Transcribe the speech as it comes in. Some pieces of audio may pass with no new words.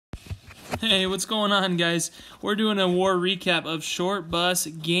Hey, what's going on, guys? We're doing a war recap of Short Bus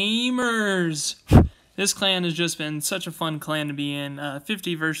Gamers. This clan has just been such a fun clan to be in.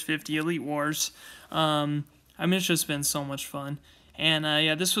 50 versus 50 Elite Wars. It's just been so much fun. And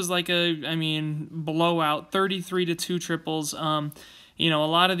yeah, this was like blowout, 33-2 triples. A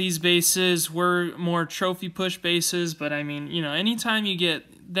lot of these bases were more trophy push bases, but anytime you get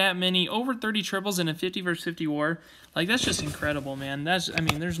that many, over 30 triples in a 50 versus 50 war, like, that's just incredible, man.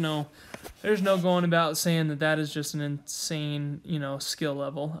 There's no going about saying that is just an insane, skill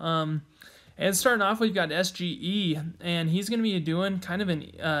level. And starting off, we've got SGE, and he's going to be doing kind of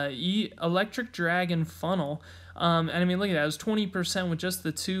an electric dragon funnel. Look at that. It was 20% with just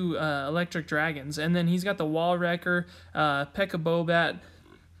the two electric dragons. And then he's got the wall wrecker, P.E.K.K.A. Bobat,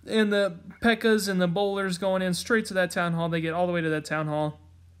 and the P.E.K.K.A.s and the bowlers going in straight to that town hall. They get all the way to that town hall.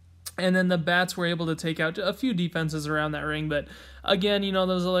 And then the bats were able to take out a few defenses around that ring. But again,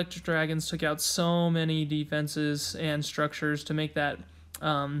 those electric dragons took out so many defenses and structures to make that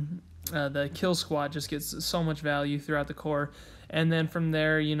the kill squad just gets so much value throughout the core. And then from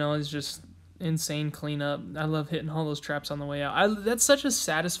there, it's just insane cleanup. I love hitting all those traps on the way out. That's such a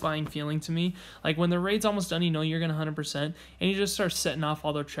satisfying feeling to me. Like, when the raid's almost done, you're going to 100%, and you just start setting off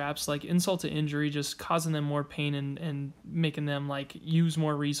all their traps, like insult to injury, just causing them more pain and making them, like, use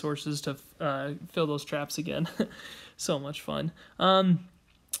more resources to fill those traps again. So much fun.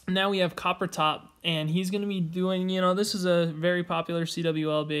 Now we have Copper Top, and he's going to be doing, this is a very popular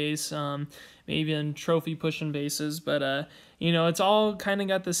CWL base, maybe in trophy pushing bases, but it's all kind of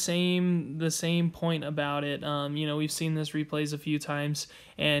got the same point about it. We've seen this replays a few times,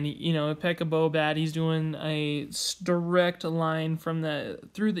 and P.E.K.K.A. Bobat, he's doing a direct line from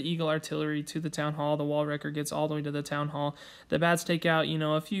through the Eagle Artillery to the town hall. The wall wrecker gets all the way to the town hall. The bats take out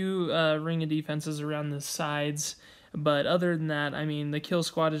a few ring of defenses around the sides. But other than that, the kill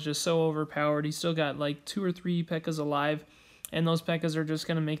squad is just so overpowered. He's still got like 2 or 3 P.E.K.K.A.s alive, and those P.E.K.K.A.s are just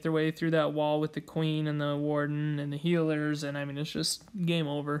going to make their way through that wall with the queen and the warden and the healers, and it's just game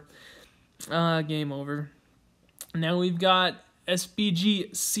over. Game over. Now we've got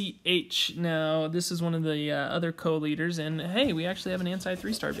SBG CH. Now, this is one of the other co-leaders, and hey, we actually have an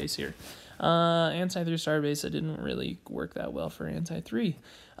anti-3-star base here. Anti-3-star base that didn't really work that well for anti-3.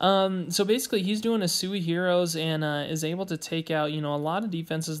 So basically, he's doing a Sui Heroes and is able to take out, a lot of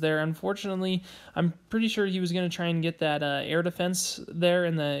defenses there. Unfortunately, I'm pretty sure he was going to try and get that air defense there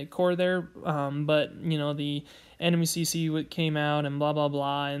in the core there, but, the enemy CC came out and blah, blah,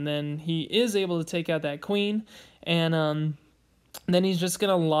 blah, and then he is able to take out that queen, and then he's just going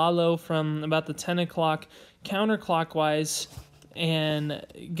to lalo from about the 10 o'clock counterclockwise and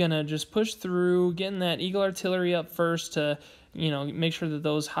gonna just push through, getting that Eagle Artillery up first to, make sure that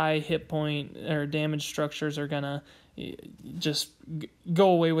those high hit point or damage structures are gonna just go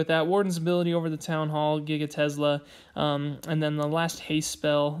away with that. Warden's ability over the Town Hall, Giga Tesla, and then the last haste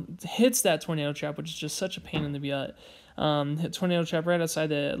spell hits that Tornado Trap, which is just such a pain in the butt. Hit Tornado Trap right outside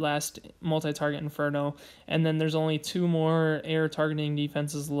the last multi-target Inferno, and then there's only 2 more air targeting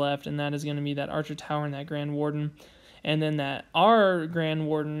defenses left, and that is going to be that Archer Tower and that Grand Warden. And then our Grand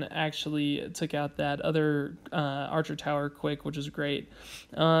Warden actually took out that other Archer Tower quick, which is great.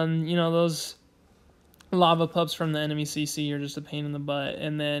 Those lava pups from the enemy CC are just a pain in the butt.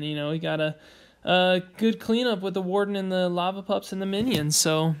 And then, we got a good cleanup with the Warden and the lava pups and the minions.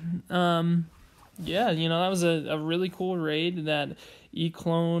 So, yeah, that was a really cool raid, that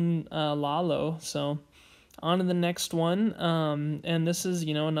E-Clone Lalo. So, on to the next one. And this is,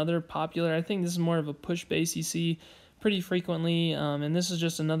 another popular, I think this is more of a push base you see pretty frequently, and this is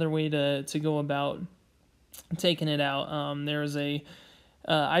just another way to go about taking it out. There's a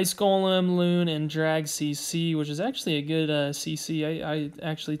Ice Golem, Loon, and Drag CC, which is actually a good CC. I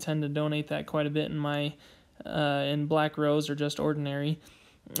actually tend to donate that quite a bit in my in Black Rose or just Ordinary.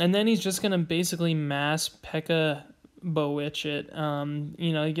 And then he's just going to basically mass P.E.K.K.A. Bowitch it.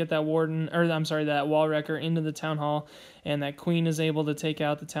 You get that Warden, or I'm sorry, that Wall Wrecker into the Town Hall, and that Queen is able to take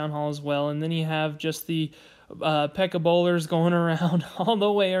out the Town Hall as well. And then you have just the P.E.K.K.A. bowlers going around all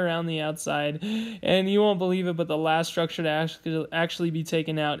the way around the outside, and you won't believe it, but the last structure to actually be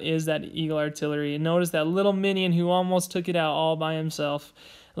taken out is that Eagle Artillery. And notice that little minion who almost took it out all by himself.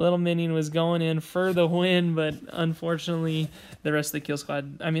 The little minion was going in for the win, but unfortunately the rest of the kill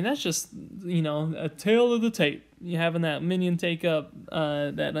squad, that's just, a tale of the tape. You having that minion take up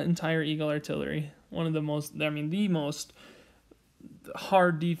that entire Eagle Artillery. One of the most, the most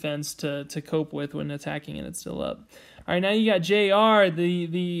hard defense to cope with when attacking and it's still up. All right, now you got JR,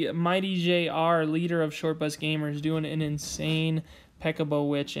 the mighty JR, leader of Short Bus Gamers, doing an insane Pekabo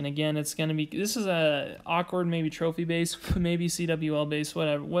Witch, and again, it's going to be, this is a awkward, maybe trophy base, maybe CWL base,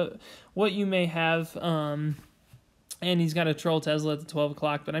 whatever, what you may have, and he's got a Troll Tesla at the 12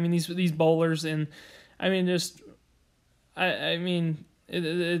 o'clock, but I mean, these bowlers, and I mean, just, I mean,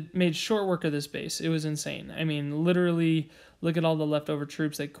 it made short work of this base. It was insane. I mean, literally, look at all the leftover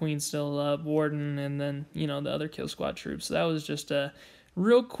troops that Queen's still up, Warden, and then, you know, the other kill squad troops. So that was just a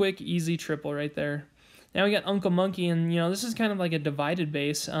real quick, easy triple right there. Now we got Uncle Monkey, and, you know, this is kind of like a divided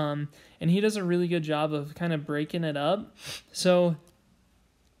base, and he does a really good job of kind of breaking it up. So,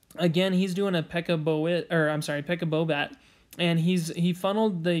 again, he's doing a Pekka Bobat, and he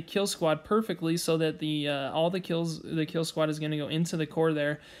funneled the kill squad perfectly so that the kill squad is going to go into the core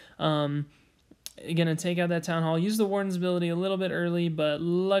there. Going to take out that Town Hall, use the Warden's ability a little bit early, but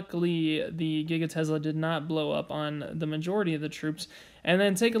luckily the Giga Tesla did not blow up on the majority of the troops. And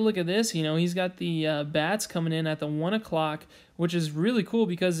then take a look at this, you know, he's got the bats coming in at the 1 o'clock, which is really cool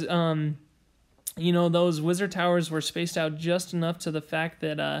because, you know, those wizard towers were spaced out just enough to the fact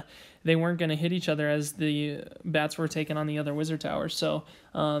that they weren't going to hit each other as the bats were taking on the other wizard towers. So,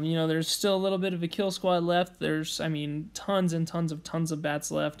 you know, there's still a little bit of a kill squad left. There's, I mean, tons and tons of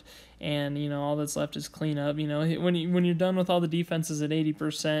bats left. And, you know, all that's left is clean up. You know, when you're done with all the defenses at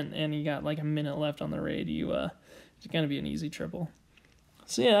 80% and you got like a minute left on the raid, it's going to be an easy triple.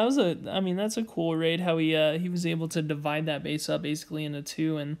 So yeah, that's a cool raid, how he was able to divide that base up basically into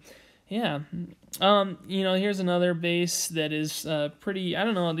two. And yeah, you know, here's another base that is pretty, I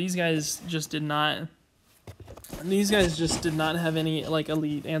don't know, these guys just did not have any like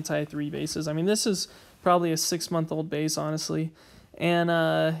elite anti-3 bases. I mean, this is probably a 6-month-old base, honestly. And,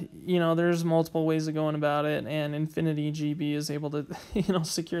 you know, there's multiple ways of going about it, and Infinity GB is able to, you know,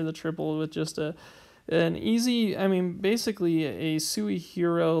 secure the triple with just an easy, I mean, basically a Sui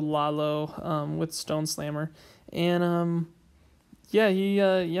Hero Lalo with Stone Slammer. And,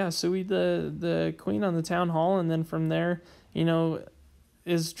 yeah, Sui the Queen on the Town Hall, and then from there, you know,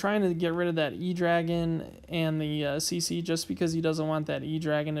 is trying to get rid of that E-Dragon and the CC just because he doesn't want that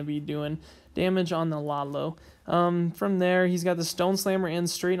E-Dragon to be doing damage on the Lalo. From there, he's got the Stone Slammer in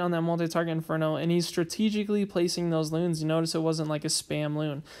straight on that multi-target Inferno, and he's strategically placing those loons. You notice it wasn't like a spam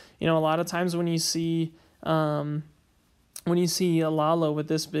loon. You know, a lot of times when you see a Lalo with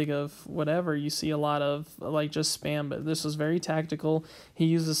this big of whatever, you see a lot of like just spam, but this was very tactical. He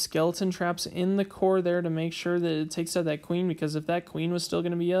uses skeleton traps in the core there to make sure that it takes out that queen, because if that queen was still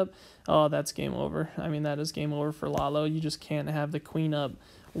going to be up, oh, that's game over. I mean, that is game over for Lalo. You just can't have the queen up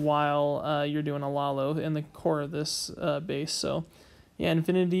while you're doing a Lalo in the core of this base. So yeah,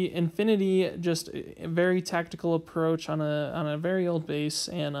 Infinity just a very tactical approach on a very old base,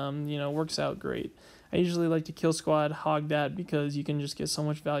 and you know, works out great. I usually like to kill squad hog that because you can just get so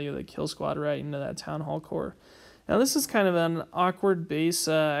much value of the kill squad right into that Town Hall core. Now this is kind of an awkward base.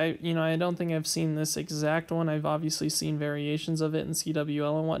 I don't think I've seen this exact one. I've obviously seen variations of it in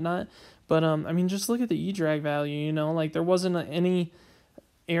CWL and whatnot, but I mean, just look at the E-Drag value. You know, like there wasn't any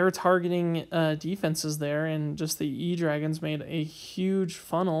air targeting defenses there, and just the E-Dragons made a huge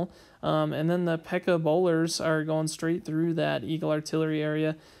funnel. And then the Pekka bowlers are going straight through that Eagle Artillery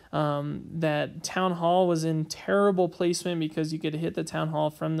area. That Town Hall was in terrible placement because you could hit the Town Hall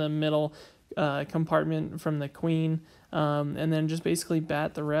from the middle compartment from the Queen, and then just basically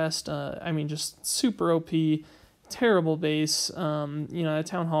bat the rest. I mean, just super OP, terrible base. You know, the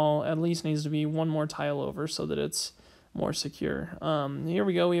Town Hall at least needs to be one more tile over so that it's more secure. Here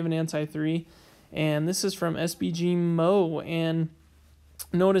we go. We have an anti-3, and this is from SBG Mo, and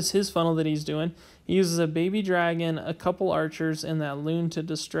notice his funnel that he's doing. He uses a baby dragon, a couple archers, and that loon to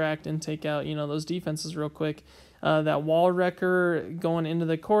distract and take out, you know, those defenses real quick. That wall wrecker going into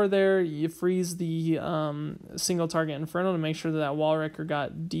the core there, you freeze the single target Inferno to make sure that wall wrecker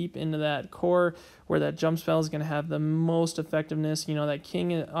got deep into that core where that jump spell is going to have the most effectiveness. You know, that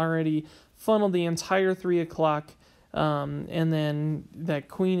king already funneled the entire 3 o'clock. And then that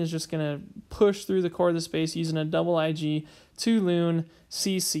queen is just going to push through the core of the space using a double IG, 2 loon,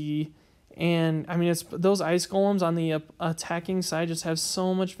 CC, and I mean, it's those ice golems on the attacking side just have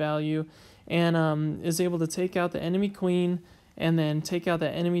so much value, and is able to take out the enemy queen, and then take out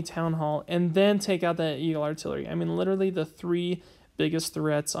that enemy Town Hall, and then take out that Eagle Artillery. I mean, literally the 3 biggest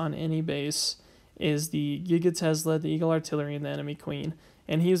threats on any base is the Giga Tesla, the Eagle Artillery, and the enemy queen.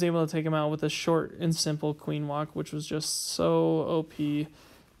 And he was able to take him out with a short and simple queen walk, which was just so OP.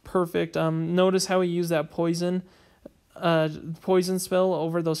 Perfect. Notice how he used that poison spell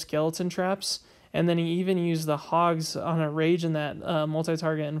over those skeleton traps. And then he even used the hogs on a rage in that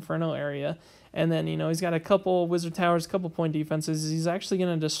multi-target Inferno area. And then, you know, he's got a couple wizard towers, couple point defenses. He's actually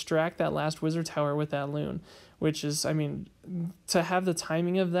going to distract that last wizard tower with that loon, which is, I mean, to have the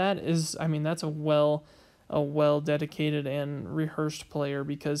timing of that is, I mean, that's a well dedicated and rehearsed player,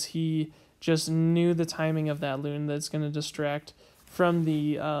 because he just knew the timing of that loon that's going to distract from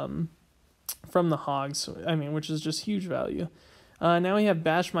the hogs. I mean, which is just huge value. Now we have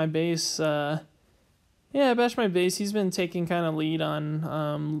Bash My Base. Bash My Base. He's been taking kind of lead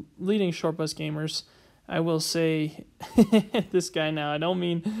on leading short bus gamers. I will say, this guy now, I don't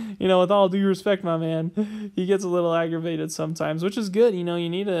mean, with all due respect, my man, he gets a little aggravated sometimes, which is good. You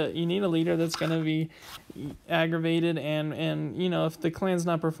need a leader that's going to be aggravated, and if the clan's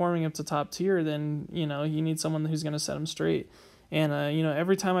not performing up to top tier, then, you need someone who's going to set him straight. And,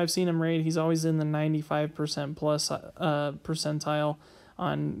 every time I've seen him raid, he's always in the 95% plus percentile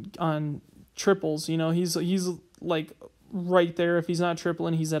on triples. He's like right there. If he's not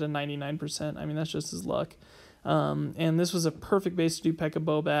tripling, he's at a 99%. I mean, that's just his luck. And this was a perfect base to do P.E.K.K.A.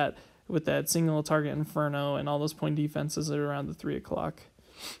 Bobat with that single target Inferno and all those point defenses at around the 3 o'clock.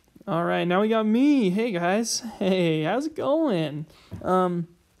 All right, now we got me. Hey, guys. Hey, how's it going? I'm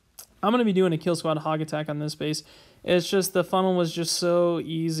going to be doing a Kill Squad Hog Attack on this base. It's just the funnel was just so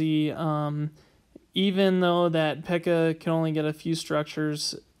easy. Even though that P.E.K.K.A. can only get a few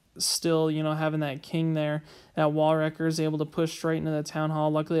structures, still, having that king there, that wall wrecker is able to push straight into the town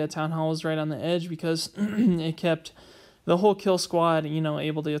hall. Luckily, that town hall was right on the edge, because it kept the whole kill squad,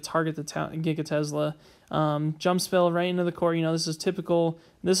 able to target the Giga Tesla. Jump spell right into the core. This is typical.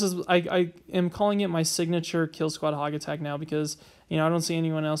 I am calling it my signature kill squad hog attack now, because I don't see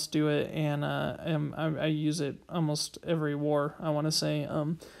anyone else do it, and I use it almost every war, I want to say.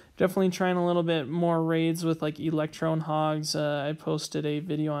 Definitely trying a little bit more raids with like Electron Hogs. I posted a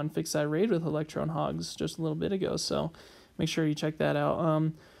video on Fix That Raid with Electron Hogs just a little bit ago, so make sure you check that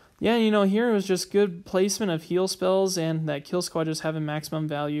out. Here it was just good placement of heal spells and that kill squad just having maximum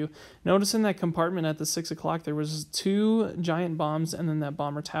value. Notice in that compartment at the 6 o'clock there was 2 giant bombs and then that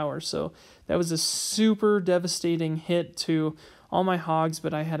bomber tower, so that was a super devastating hit to all my hogs,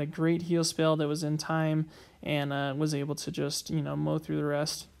 but I had a great heal spell that was in time and was able to just mow through the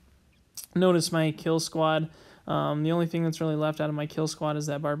rest. Notice my kill squad. The only thing that's really left out of my kill squad is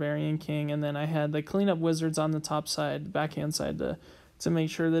that Barbarian King, and then I had the cleanup wizards on the top side, the backhand side, to make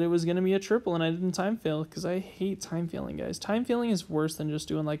sure that it was going to be a triple, and I didn't time fail, because I hate time failing, guys. Time failing is worse than just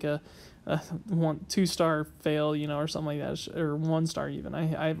doing like a 2-star fail, or something like that, or 1-star even.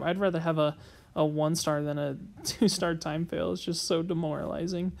 I'd rather have a 1-star than a 2-star time fail. It's just so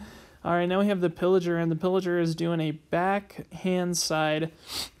demoralizing. All right, now we have the Pillager, and the Pillager is doing a backhand side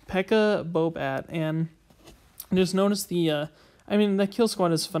P.E.K.K.A. Bobat, and just notice the kill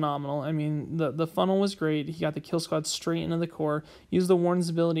squad is phenomenal. I mean, the funnel was great. He got the kill squad straight into the core. Used the Warden's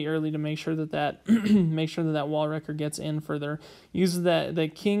ability early to make sure that make sure that wall wrecker gets in further. Used that the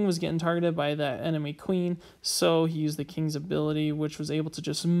king was getting targeted by that enemy queen, so he used the king's ability, which was able to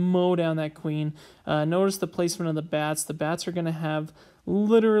just mow down that queen. Notice the placement of the bats. The bats are gonna have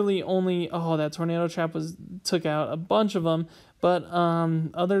literally only that tornado trap took out a bunch of them, but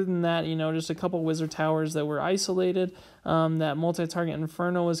other than that, just a couple wizard towers that were isolated. That multi-target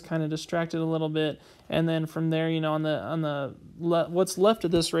Inferno was kind of distracted a little bit, and then from there, what's left of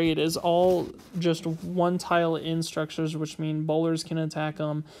this raid is all just 1 tile in structures, which mean bowlers can attack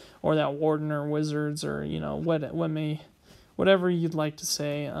them, or that warden or wizards, or whatever you'd like to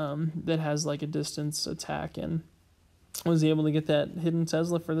say, that has like a distance attack, and was able to get that hidden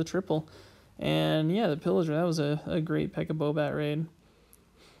Tesla for the triple. And yeah, the Pillager, that was a great P.E.K.K.A. Bobat raid.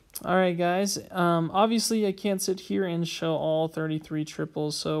 Alright guys, obviously I can't sit here and show all 33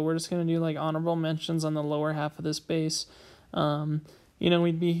 triples, so we're just going to do like honorable mentions on the lower half of this base.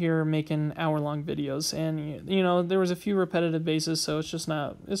 We'd be here making hour-long videos, and there was a few repetitive bases, so it's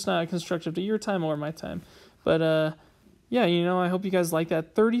not constructive to your time or my time. But yeah, I hope you guys like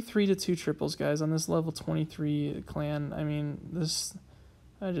that. 33-2 triples, guys, on this level 23 clan. I mean,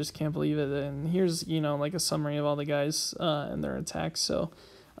 I just can't believe it. And here's, like a summary of all the guys and their attacks. So,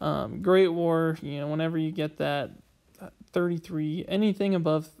 great war. Whenever you get that 33, anything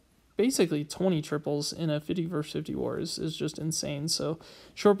above basically 20 triples in a 50 versus 50 war is just insane. So,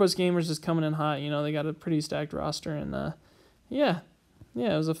 Short Bus Gamers is coming in hot. They got a pretty stacked roster. And, yeah,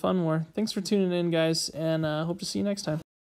 it was a fun war. Thanks for tuning in, guys, and hope to see you next time.